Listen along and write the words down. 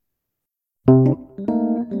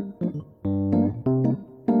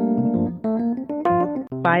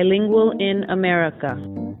bilingual in America.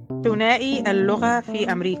 ثنائي اللغة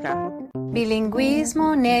في أمريكا.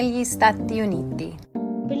 Bilinguismo negli Stati Uniti.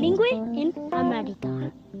 Bilingue in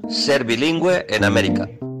America. Ser bilingüe en América.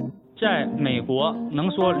 在美国能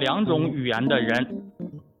说2种语言的人。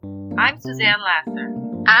 I'm Suzanne Lasser.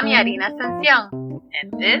 I'm Yarina Sancion,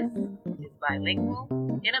 and this is Bilingual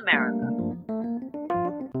in America.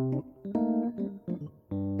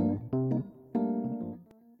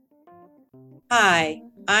 Hi,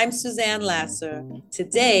 I'm Suzanne Lasser.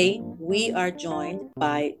 Today, we are joined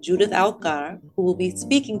by Judith Aucar, who will be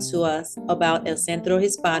speaking to us about El Centro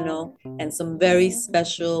Hispano and some very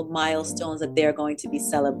special milestones that they're going to be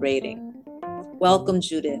celebrating. Welcome,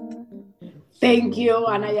 Judith. Thank you,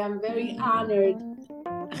 and I am very honored,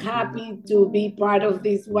 happy to be part of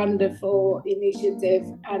this wonderful initiative,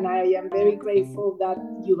 and I am very grateful that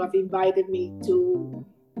you have invited me to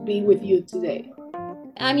be with you today.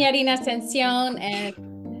 I'm Yarina Sancion, and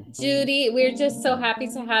Judy, we're just so happy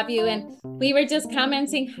to have you. And we were just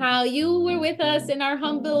commenting how you were with us in our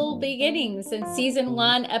humble beginnings in season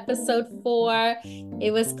 1, episode 4.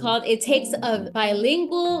 It was called It Takes a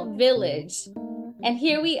Bilingual Village. And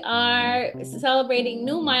here we are celebrating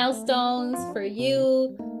new milestones for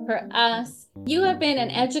you, for us. You have been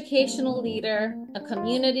an educational leader, a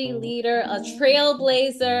community leader, a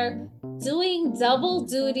trailblazer, doing double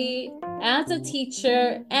duty as a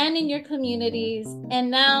teacher and in your communities.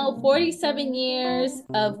 And now 47 years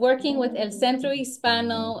of working with El Centro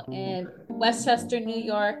Hispano in Westchester, New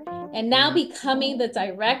York, and now becoming the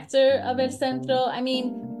director of El Centro. I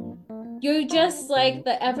mean, you're just like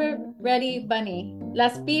the ever-ready bunny.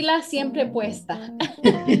 Las pilas siempre puesta.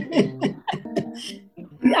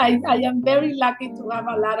 I am very lucky to have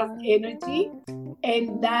a lot of energy,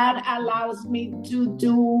 and that allows me to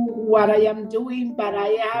do what I am doing. But I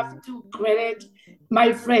have to credit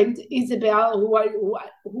my friend Isabel, who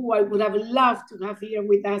I would have loved to have here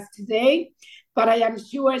with us today. But I am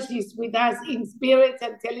sure she's with us in spirit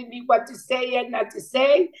and telling me what to say and not to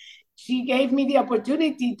say. She gave me the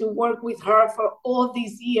opportunity to work with her for all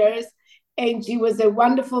these years, and she was a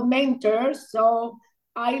wonderful mentor. So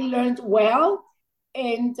I learned well,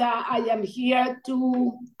 and I am here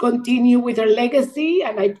to continue with her legacy.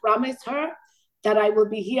 And I promised her that I will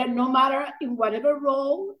be here no matter in whatever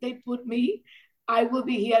role they put me. I will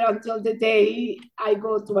be here until the day I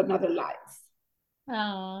go to another life.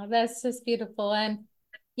 Oh, that's just beautiful. And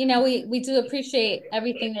you know, we do appreciate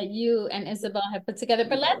everything that you and Isabel have put together.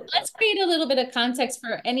 But let's create a little bit of context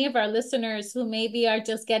for any of our listeners who maybe are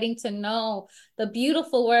just getting to know the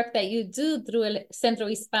beautiful work that you do through El Centro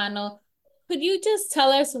Hispano. Could you just tell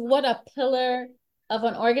us what a pillar of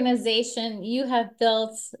an organization you have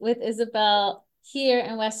built with Isabel here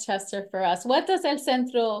in Westchester for us? What does El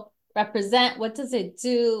Centro represent? What does it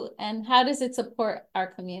do? And how does it support our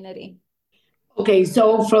community? Okay,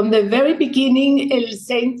 so from the very beginning, El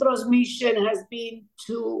Centro's mission has been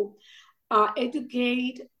to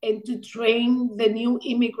educate and to train the new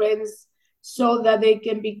immigrants so that they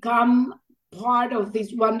can become part of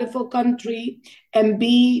this wonderful country and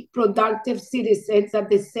be productive citizens at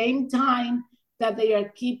the same time that they are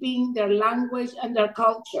keeping their language and their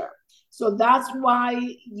culture. So that's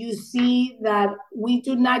why you see that we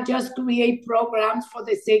do not just create programs for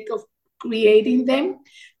the sake of creating them.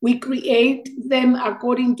 We create them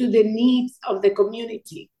according to the needs of the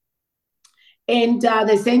community. And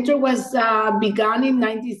the center was begun in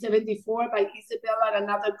 1974 by Isabel and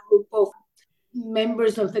another group of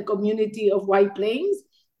members of the community of White Plains.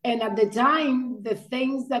 And at the time, the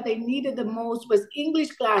things that they needed the most was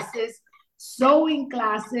English classes, sewing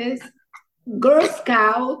classes, Girl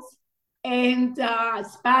Scouts, and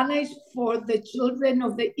Spanish for the children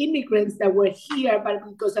of the immigrants that were here, but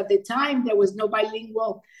because at the time there was no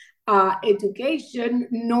bilingual education,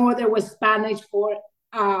 nor there was Spanish for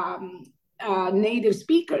native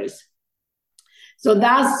speakers. So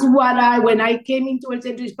that's what when I came into El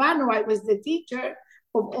Centro Hispano, I was the teacher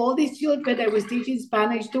of all these children. I was teaching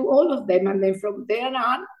Spanish to all of them. And then from there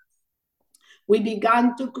on, we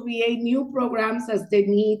began to create new programs as the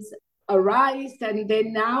needs arise. And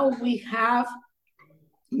then now we have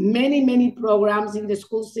many, many programs in the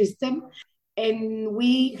school system. And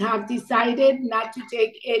we have decided not to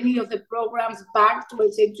take any of the programs back to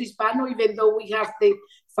El Centro Hispano, even though we have the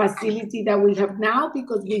facility that we have now,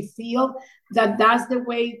 because we feel that that's the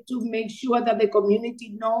way to make sure that the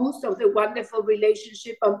community knows of the wonderful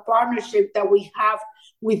relationship and partnership that we have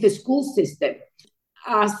with the school system.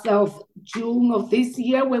 As of June of this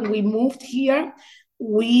year, when we moved here,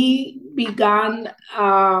 we began,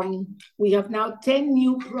 we have now 10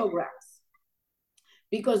 new programs.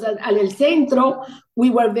 because at El Centro, we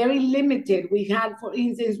were very limited. We had, for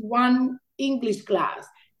instance, one English class.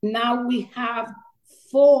 Now we have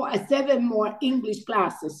 7 more English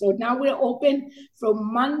classes. So now we're open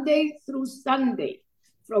from Monday through Sunday,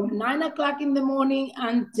 from 9 o'clock in the morning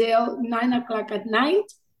until 9 o'clock at night.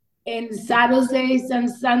 And Saturdays and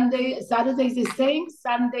Sundays the same,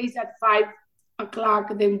 Sundays at 5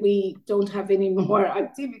 o'clock, then we don't have any more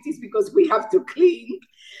activities because we have to clean.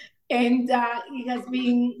 And it has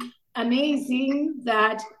been amazing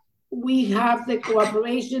that we have the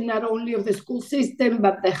cooperation not only of the school system,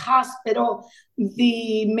 but the hospital,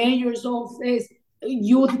 the mayor's office,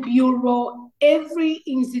 youth bureau, every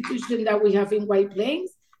institution that we have in White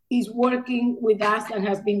Plains is working with us and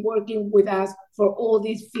has been working with us for all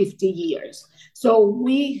these 50 years. So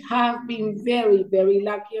we have been very, very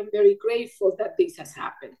lucky and very grateful that this has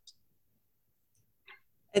happened.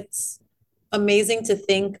 It's amazing to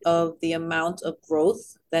think of the amount of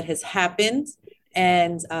growth that has happened.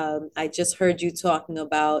 And I just heard you talking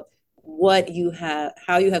about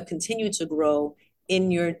how you have continued to grow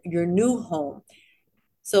in your new home.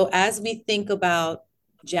 So as we think about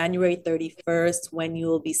January 31st, when you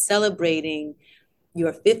will be celebrating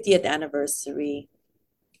your 50th anniversary,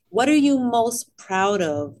 what are you most proud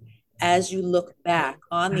of as you look back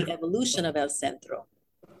on the evolution of El Centro?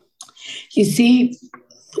 You see,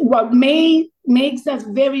 what makes us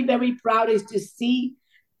very, very proud is to see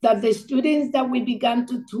that the students that we began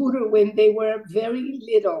to tutor when they were very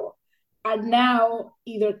little are now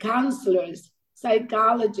either counselors,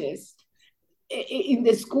 psychologists in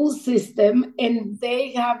the school system, and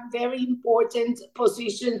they have very important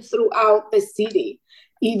positions throughout the city,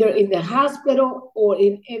 either in the hospital or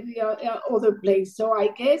in every other place. So I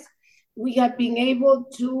guess we have been able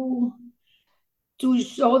to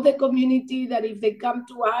show the community that if they come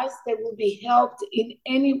to us, they will be helped in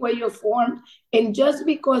any way or form. And just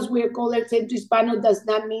because we're called El Centro Hispano does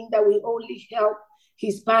not mean that we only help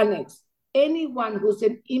Hispanics. Anyone who's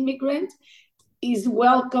an immigrant is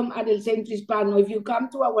welcome at El Centro Hispano. If you come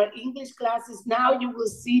to our English classes now, you will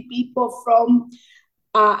see people from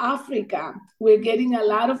Africa. We're getting a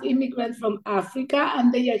lot of immigrants from Africa,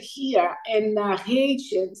 and they are here, and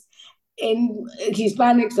Haitians and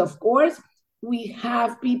Hispanics, of course. We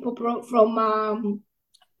have people from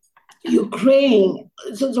Ukraine.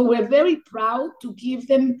 So we're very proud to give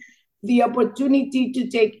them the opportunity to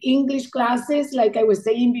take English classes. Like I was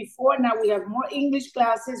saying before, now we have more English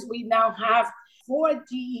classes. We now have 4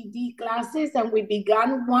 GED classes, and we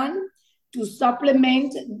began one to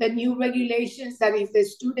supplement the new regulations that if the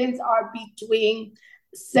students are between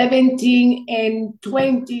 17 and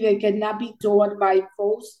 20, they cannot be taught by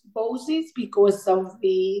BOCES because of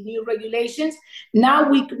the new regulations. Now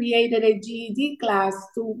we created a GED class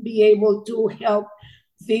to be able to help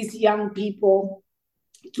these young people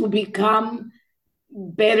to become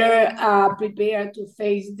better prepared to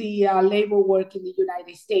face the labor work in the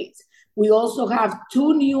United States. We also have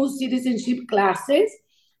 2 new citizenship classes.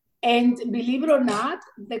 And believe it or not,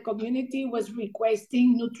 the community was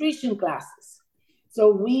requesting nutrition classes. So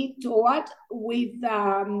we taught with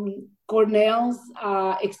Cornell's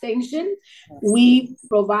extension. We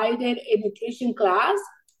provided a nutrition class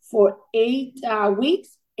for 8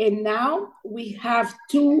 weeks. And now we have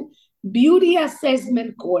 2 beauty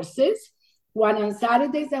assessment courses, one on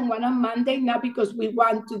Saturdays and one on Monday, not because we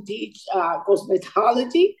want to teach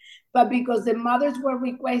cosmetology, but because the mothers were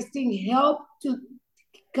requesting help to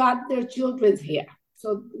cut their children's hair.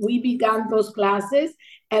 So we began those classes,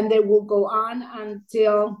 and they will go on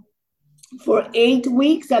until for 8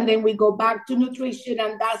 weeks, and then we go back to nutrition,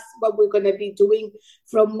 and that's what we're going to be doing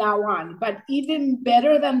from now on. But even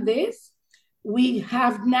better than this, we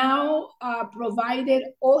have now provided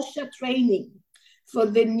OSHA training for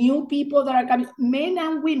the new people that are coming, men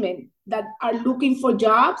and women that are looking for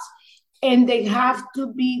jobs, and they have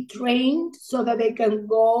to be trained so that they can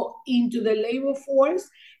go into the labor force.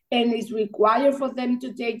 And it's required for them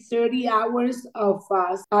to take 30 hours of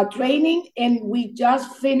training. And we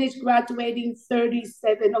just finished graduating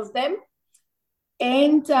 37 of them.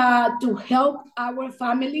 And to help our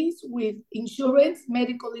families with insurance,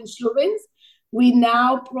 medical insurance, we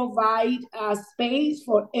now provide space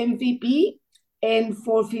for MVP and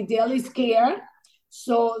for Fidelis Care,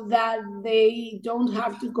 so that they don't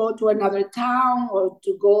have to go to another town or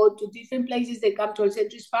to go to different places. They come to El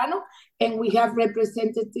Centro Hispano, and we have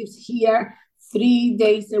representatives here 3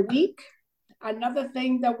 days a week. Another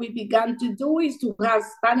thing that we began to do is to have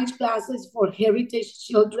Spanish classes for heritage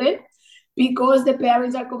children, because the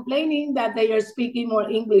parents are complaining that they are speaking more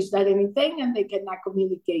English than anything, and they cannot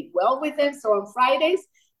communicate well with them. So on Fridays,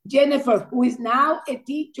 Jennifer, who is now a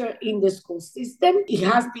teacher in the school system, he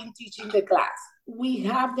has been teaching the class. We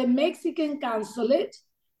have the Mexican consulate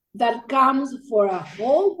that comes for a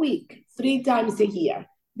whole week, 3 times a year.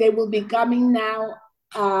 They will be coming now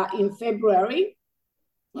in February,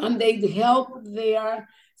 and they help their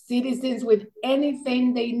citizens with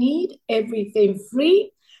anything they need, everything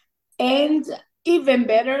free. And even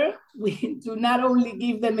better, we do not only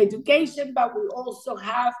give them education, but we also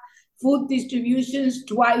have food distributions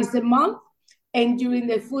twice a month. And during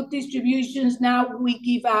the food distributions now, we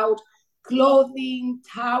give out clothing,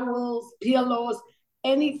 towels, pillows,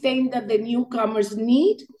 anything that the newcomers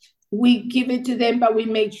need. We give it to them, but we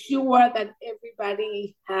make sure that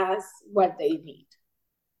everybody has what they need.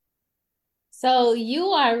 So you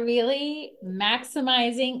are really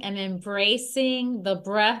maximizing and embracing the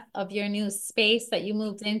breadth of your new space that you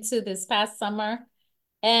moved into this past summer.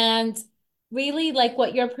 And really, like,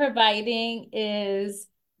 what you're providing is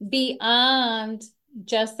beyond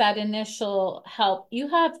just that initial help. You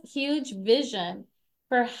have huge vision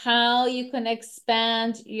for how you can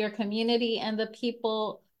expand your community and the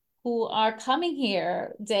people who are coming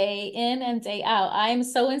here day in and day out. I'm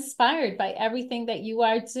so inspired by everything that you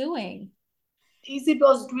are doing.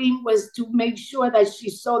 Isabel's dream was to make sure that she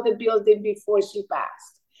saw the building before she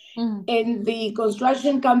passed. And the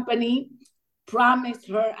construction company promised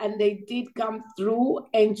her, and they did come through,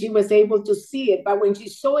 and she was able to see it. But when she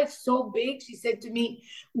saw it so big, she said to me,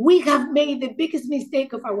 "We have made the biggest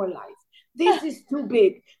mistake of our life. This is too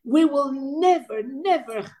big. We will never,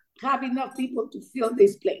 never have enough people to fill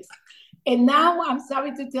this place." And now I'm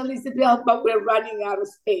sorry to tell Isabel, but we're running out of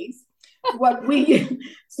space.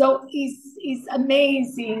 So it's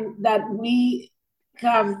amazing that we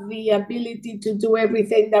have the ability to do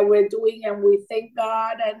everything that we're doing, and we thank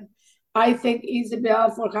God. And I thank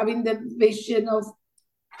Isabel for having the vision of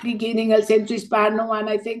beginning El Centro Hispano, and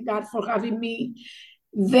I thank God for having me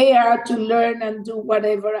there to learn and do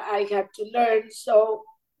whatever I have to learn. So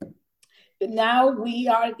now we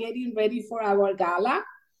are getting ready for our gala,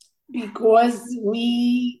 because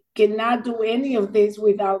we cannot do any of this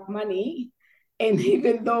without money. And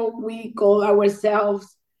even though we call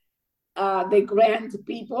ourselves the grant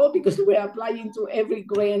people, because we're applying to every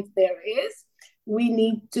grant there is, we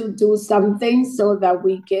need to do something so that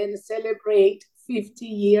we can celebrate 50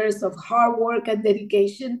 years of hard work and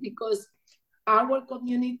dedication, because our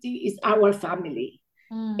community is our family.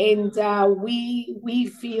 And we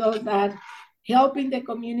feel that helping the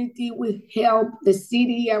community will help the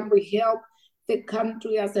city, and we help the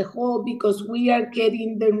country as a whole, because we are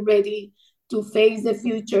getting them ready to face the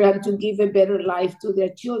future and to give a better life to their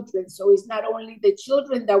children. So it's not only the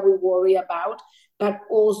children that we worry about, but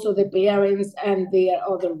also the parents and their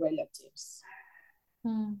other relatives.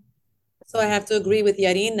 So I have to agree with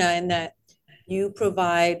Yarina in that you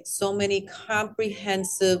provide so many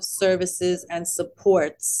comprehensive services and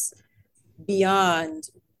supports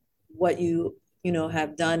beyond what you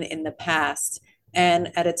have done in the past.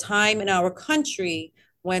 And at a time in our country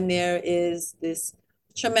when there is this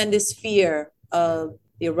tremendous fear of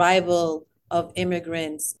the arrival of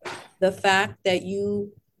immigrants, the fact that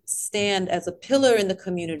you stand as a pillar in the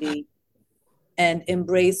community and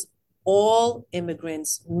embrace all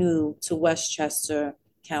immigrants new to Westchester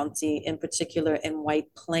County, in particular in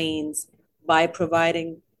White Plains, by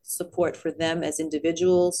providing support for them as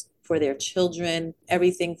individuals, for their children,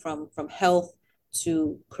 everything from health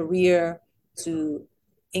to career to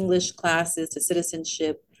English classes to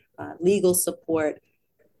citizenship, legal support,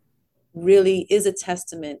 really is a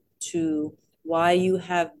testament to why you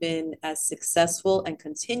have been as successful and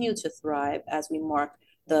continue to thrive as we mark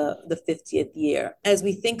the 50th year. As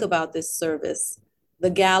we think about this service, the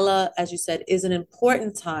gala, as you said, is an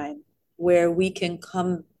important time where we can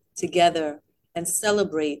come together and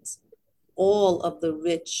celebrate all of the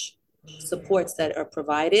rich supports that are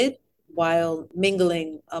provided, while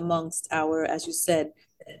mingling amongst our, as you said,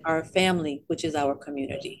 our family, which is our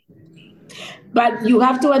community. But you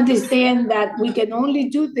have to understand that we can only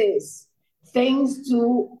do this thanks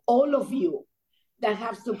to all of you that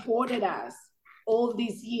have supported us all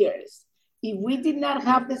these years. If we did not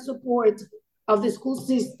have the support of the school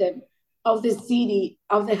system, of the city,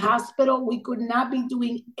 of the hospital, we could not be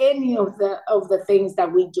doing any of the things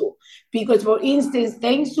that we do. Because, for instance,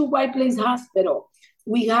 thanks to White Plains Hospital,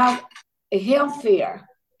 we have a health fair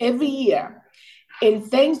every year. And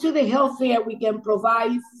thanks to the health fair, we can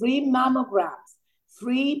provide free mammograms,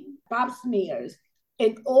 free pap smears,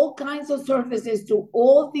 and all kinds of services to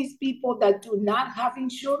all these people that do not have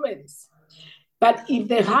insurance. But if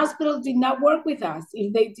the hospital did not work with us,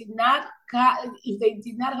 if they did not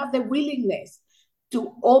have the willingness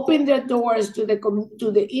to open their doors to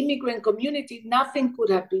the immigrant community, nothing could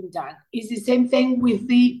have been done. It's the same thing with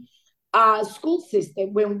the school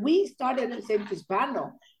system. When we started at Centro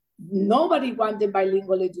Hispano, nobody wanted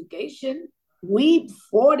bilingual education. We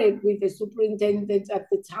fought it with the superintendent at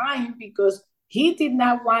the time because he did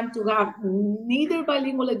not want to have neither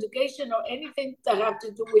bilingual education or anything that have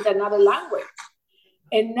to do with another language.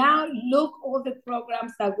 And now look all the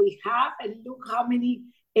programs that we have and look how many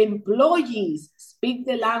employees speak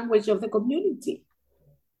the language of the community.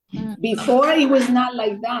 Before it was not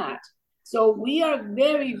like that. So we are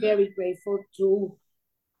very, very grateful to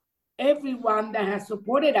everyone that has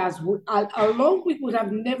supported us. Alone, we would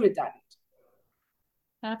have never done it.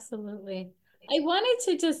 Absolutely. I wanted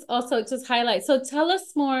to just highlight. So tell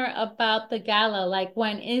us more about the gala. Like,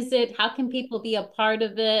 when is it? How can people be a part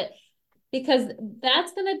of it? Because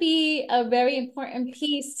that's going to be a very important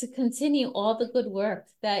piece to continue all the good work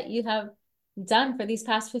that you have done for these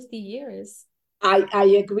past 50 years. I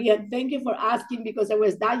agree, and thank you for asking, because I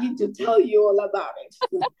was dying to tell you all about it.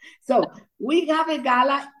 So we have a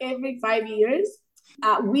gala every 5 years.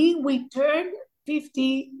 We turn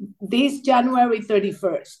 50 this January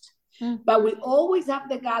 31st. But we always have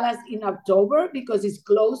the galas in October because it's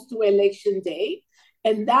close to election day.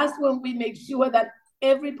 And that's when we make sure that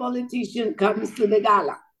every politician comes to the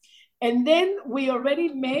gala. And then we already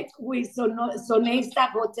met with Sonesta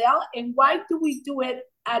Hotel. And why do we do it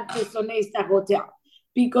at the Sonesta Hotel?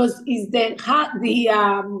 Because it's the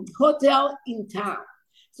hotel in town.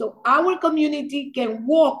 So our community can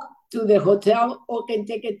walk to the hotel or can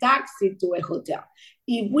take a taxi to a hotel.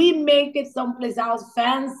 If we make it someplace else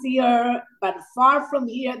fancier, but far from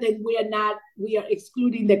here, then we are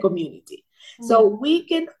excluding the community. So we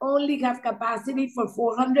can only have capacity for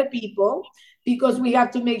 400 people because we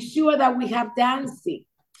have to make sure that we have dancing.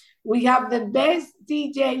 We have the best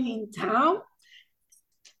DJ in town.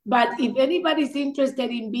 But if anybody's interested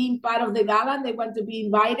in being part of the gala and they want to be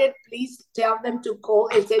invited, please tell them to call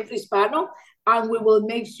El Centro Hispano, and we will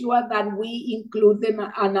make sure that we include them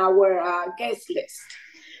on our guest list.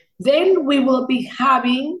 Then we will be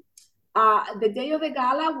having, the day of the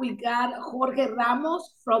gala, we got Jorge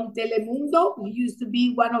Ramos from Telemundo, who used to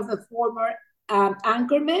be one of the former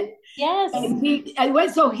anchormen. Yes. And he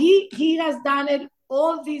has done it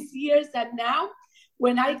all these years, and now,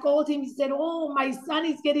 when I called him, he said, "Oh, my son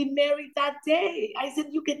is getting married that day." I said,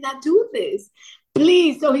 "You cannot do this,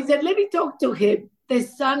 please." So he said, "Let me talk to him." The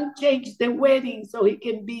son changed the wedding so he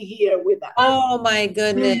can be here with us. Oh my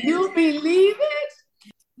goodness. Do you believe it?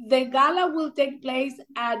 The gala will take place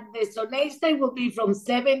at the Sonesta. It will be from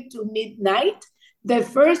 7 to midnight. The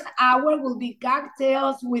first hour will be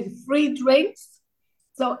cocktails with free drinks.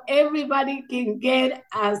 So everybody can get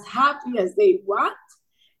as happy as they want.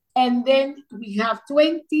 And then we have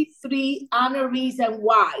 23 honorees. And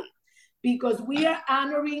why? Because we are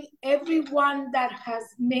honoring everyone that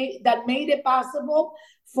made it possible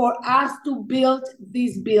for us to build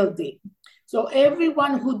this building. So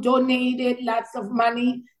everyone who donated lots of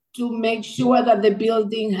money to make sure that the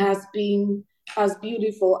building has been as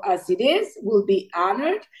beautiful as it is will be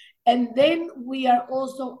honored. And then we are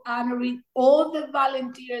also honoring all the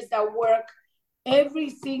volunteers that work every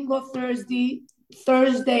single Thursday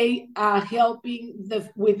helping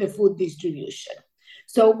with the food distribution.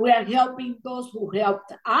 So we are helping those who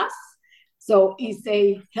helped us. So it's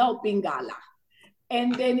a helping gala.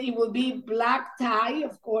 And then it will be black tie,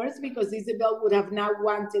 of course, because Isabel would have not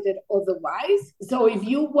wanted it otherwise. So if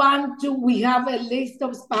you want to, we have a list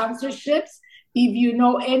of sponsorships. If you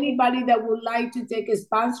know anybody that would like to take a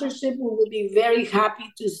sponsorship, we will be very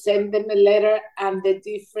happy to send them a letter and the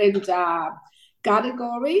different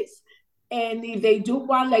categories. And if they do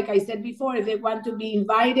want, like I said before, if they want to be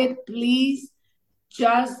invited, please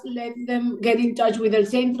just let them get in touch with El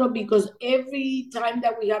Centro, because every time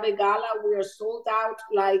that we have a gala, we are sold out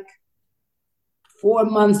like 4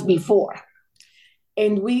 months before.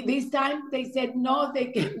 And this time they said, no, they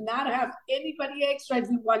cannot have anybody extra if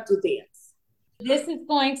we want to dance. This is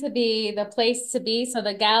going to be the place to be. So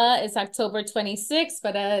the gala is October 26th,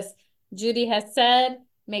 but as Judy has said,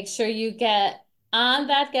 make sure you get on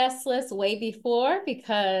that guest list way before,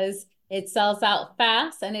 because it sells out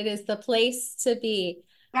fast and it is the place to be.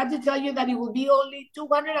 I have to tell you that it will be only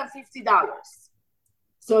 $250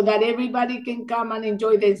 so that everybody can come and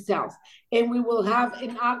enjoy themselves. And we will have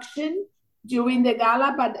an auction during the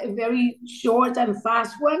gala, but a very short and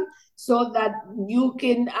fast one, so that you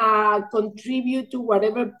can contribute to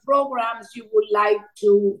whatever programs you would like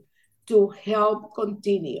to help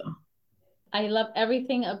continue. I love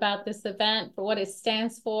everything about this event, for what it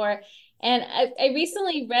stands for. And I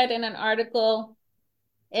recently read in an article,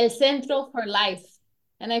 El Centro for Life.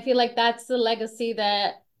 And I feel like that's the legacy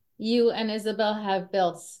that you and Isabel have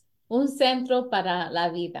built. Un centro para la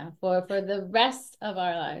vida, for the rest of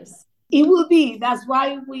our lives. It will be. That's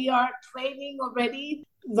why we are training already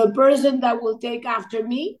the person that will take after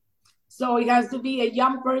me. So it has to be a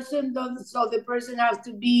young person. So the person has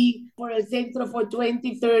to be for El Centro for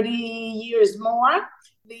 20, 30 years more.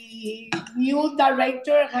 The new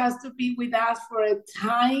director has to be with us for a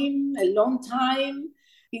long time.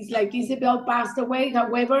 It's like Isabel passed away.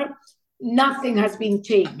 However, nothing has been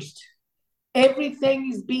changed.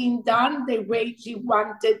 Everything is being done the way she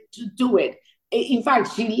wanted to do it. In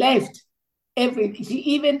fact, she left everything. She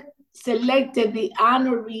even selected the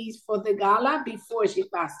honorees for the gala before she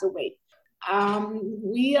passed away.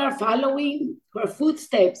 We are following her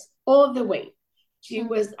footsteps all the way. She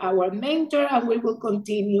was our mentor, and we will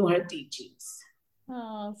continue her teachings.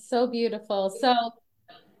 Oh, so beautiful. So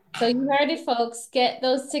you heard it, folks. Get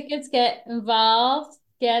those tickets, get involved,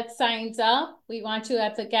 get signed up. We want you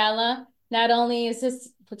at the gala. Not only is this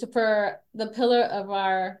for the pillar of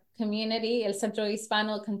our community, El Centro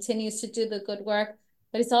Hispano continues to do the good work,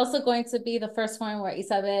 but it's also going to be the first one where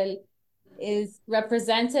Isabel is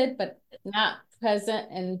represented, but not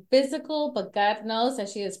present in physical, but God knows that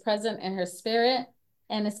she is present in her spirit.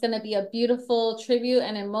 And it's going to be a beautiful tribute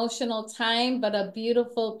and emotional time, but a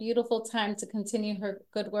beautiful, beautiful time to continue her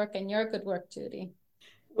good work and your good work, Judy.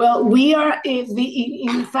 Well, we are,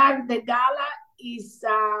 in fact, the gala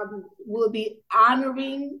will be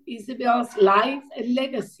honoring Isabel's life and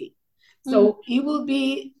legacy. So it will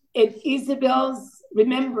be in Isabel's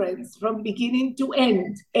remembrance from beginning to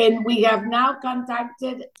end. And we have now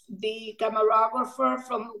contacted the cameragrapher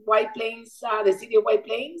from White Plains, the city of White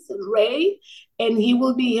Plains, Ray, and he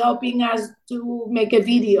will be helping us to make a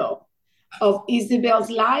video of Isabel's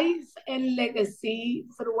life and legacy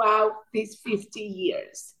throughout these 50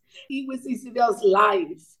 years. It was Isabel's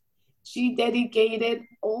life. She dedicated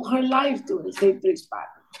all her life to El Centro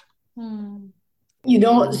Hispano. You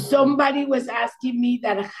know, somebody was asking me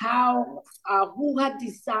that who had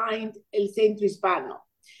designed El Centro Hispano.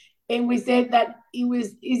 And we said that it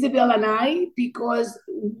was Isabel and I, because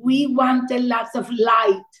we wanted lots of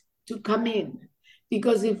light to come in.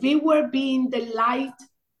 Because if we were being the light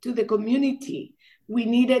to the community, we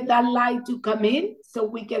needed that light to come in so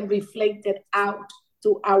we can reflect it out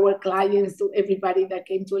to our clients, to everybody that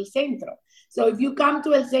came to El Centro. So if you come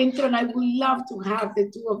to El Centro, and I would love to have the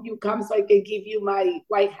two of you come so I can give you my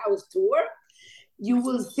White House tour, you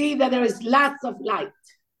will see that there is lots of light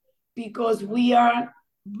because we are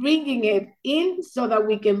bringing it in so that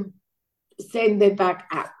we can send it back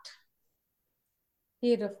out.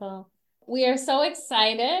 Beautiful. We are so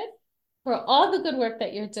excited for all the good work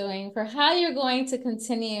that you're doing, for how you're going to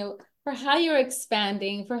continue, for how you're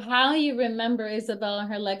expanding, for how you remember Isabel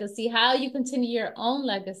and her legacy, how you continue your own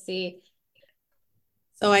legacy.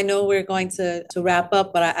 So I know we're going to wrap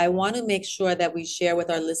up, but I want to make sure that we share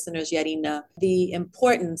with our listeners, Yarina, the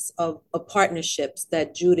importance of partnerships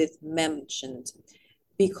that Judith mentioned,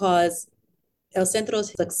 because El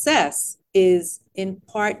Centro's success is in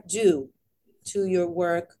part due to your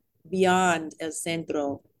work beyond El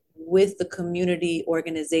Centro, with the community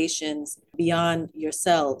organizations beyond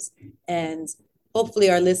yourselves. And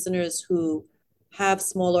hopefully our listeners who have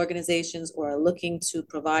small organizations or are looking to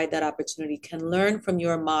provide that opportunity can learn from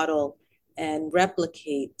your model and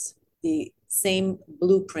replicate the same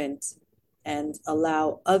blueprint and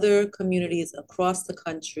allow other communities across the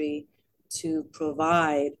country to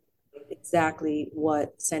provide exactly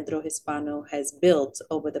what Centro Hispano has built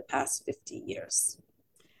over the past 50 years.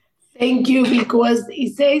 Thank you, because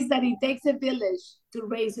it says that it takes a village to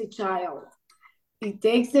raise a child. It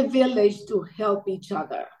takes a village to help each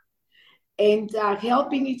other. And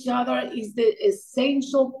helping each other is the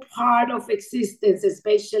essential part of existence,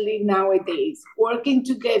 especially nowadays. Working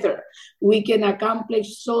together, we can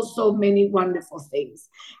accomplish so many wonderful things.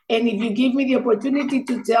 And if you give me the opportunity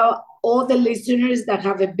to tell all the listeners that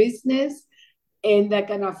have a business and that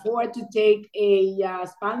can afford to take a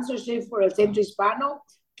sponsorship for El Centro Hispano,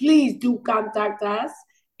 please do contact us,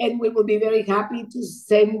 and we will be very happy to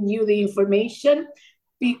send you the information,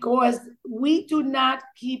 because we do not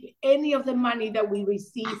keep any of the money that we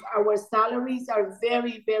receive. Our salaries are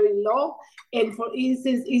very, very low. And for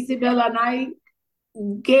instance, Isabel and I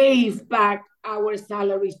gave back our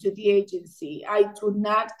salaries to the agency. I do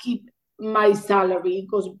not keep my salary.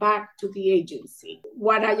 It goes back to the agency.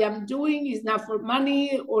 What I am doing is not for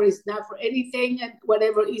money, or it's not for anything. And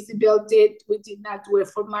whatever Isabel did, we did not do it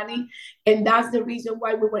for money. And that's the reason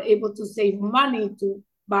why we were able to save money to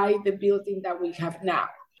buy the building that we have now.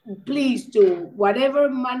 Please do. Whatever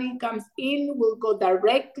money comes in will go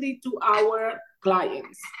directly to our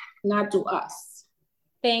clients, not to us.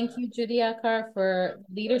 Thank you, Judith Aucar, for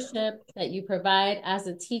leadership that you provide as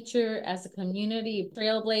a teacher, as a community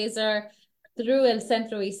trailblazer, through El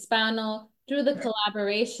Centro Hispano, through the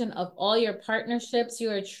collaboration of all your partnerships.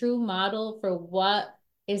 You are a true model for what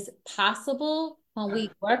is possible when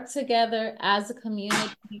we work together as a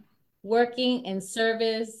community, working in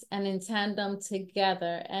service and in tandem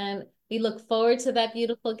together. And we look forward to that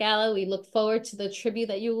beautiful gala. We look forward to the tribute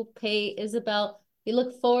that you will pay Isabel. We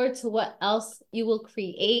look forward to what else you will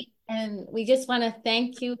create. And we just want to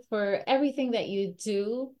thank you for everything that you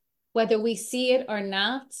do, whether we see it or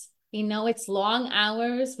not. We know it's long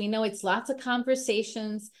hours. We know it's lots of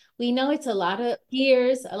conversations. We know it's a lot of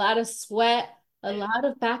tears, a lot of sweat, a lot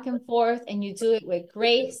of back and forth, and you do it with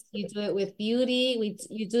grace. You do it with beauty.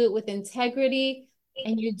 You do it with integrity,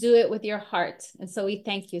 and you do it with your heart. And so we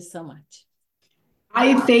thank you so much.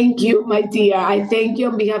 I thank you, my dear. I thank you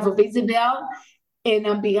on behalf of Isabel and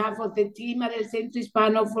on behalf of the team at El Centro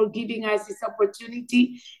Hispano for giving us this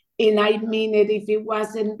opportunity. And I mean it. If it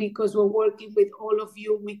wasn't because we're working with all of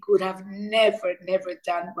you, we could have never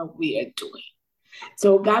done what we are doing.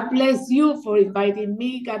 So God bless you for inviting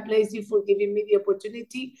me. God bless you for giving me the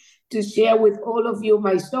opportunity to share with all of you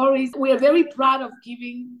my stories. We are very proud of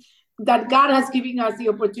that God has given us the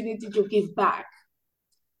opportunity to give back.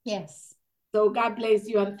 Yes. So God bless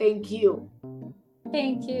you and thank you.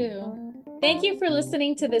 Thank you. Thank you for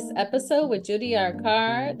listening to this episode with Judith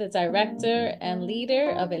Aucar, the director and leader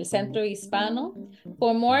of El Centro Hispano.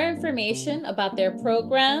 For more information about their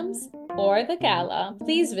programs or the gala,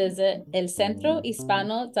 please visit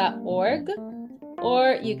elcentrohispano.org,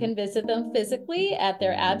 or you can visit them physically at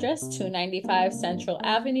their address, 295 Central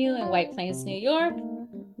Avenue in White Plains, New York,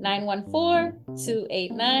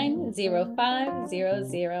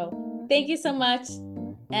 914-289-0500. Thank you so much,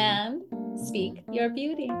 and speak your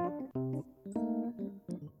beauty.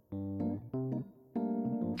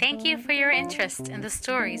 Thank you for your interest in the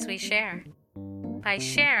stories we share. By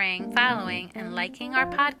sharing, following, and liking our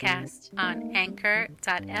podcast on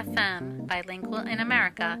anchor.fm Bilingual in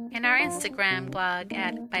America and our Instagram blog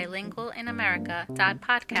at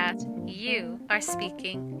bilingualinamerica.podcast, you are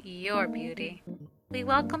speaking your beauty. We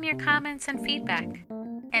welcome your comments and feedback,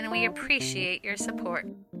 and we appreciate your support.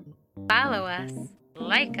 Follow us,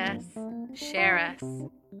 like us, share us.